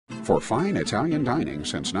For fine Italian dining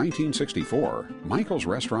since 1964, Michael's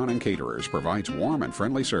Restaurant and Caterers provides warm and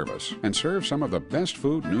friendly service and serves some of the best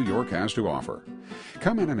food New York has to offer.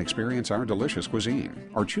 Come in and experience our delicious cuisine,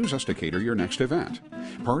 or choose us to cater your next event.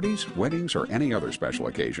 Parties, weddings, or any other special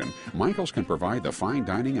occasion, Michael's can provide the fine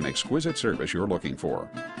dining and exquisite service you're looking for.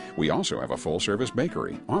 We also have a full-service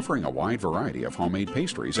bakery, offering a wide variety of homemade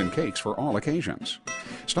pastries and cakes for all occasions.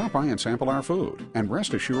 Stop by and sample our food, and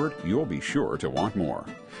rest assured you'll be sure to want more.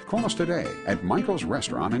 Call us today at Michael's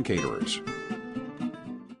Restaurant and Caterers.